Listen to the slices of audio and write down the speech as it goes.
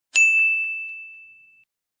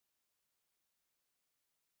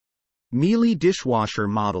Miele Dishwasher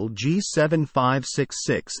Model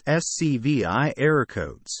G7566SCVI Error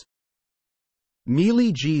Codes.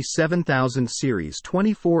 Miele G7000 Series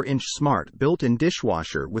 24-inch Smart Built-in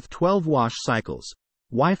Dishwasher with 12 wash cycles,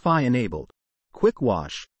 Wi-Fi enabled, Quick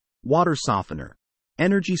Wash, Water Softener,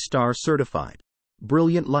 Energy Star Certified,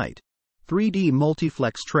 BrilliantLight, 3D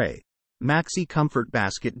MultiFlex Tray, MaxiComfort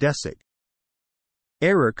Basket Desig.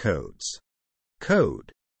 Error Codes.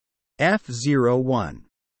 Code F01.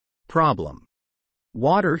 Problem: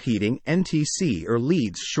 water heating NTC or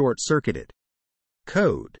leads short-circuited.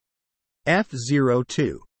 Code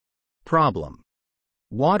F02. Problem: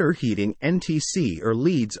 water heating NTC or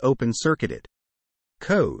leads open-circuited.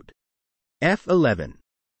 Code F11.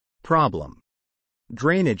 Problem: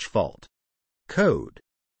 drainage fault. Code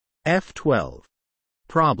F12.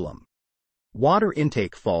 Problem: water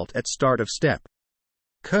intake fault at start of step.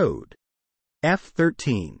 Code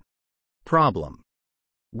F13. Problem: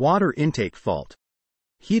 water intake fault.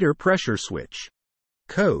 Heater pressure switch.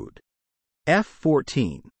 Code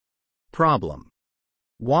F14. Problem: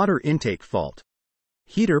 water intake fault.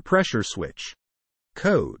 Heater pressure switch.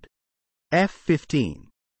 Code F15.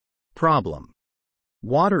 Problem: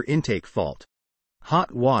 water intake fault.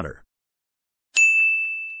 Hot water.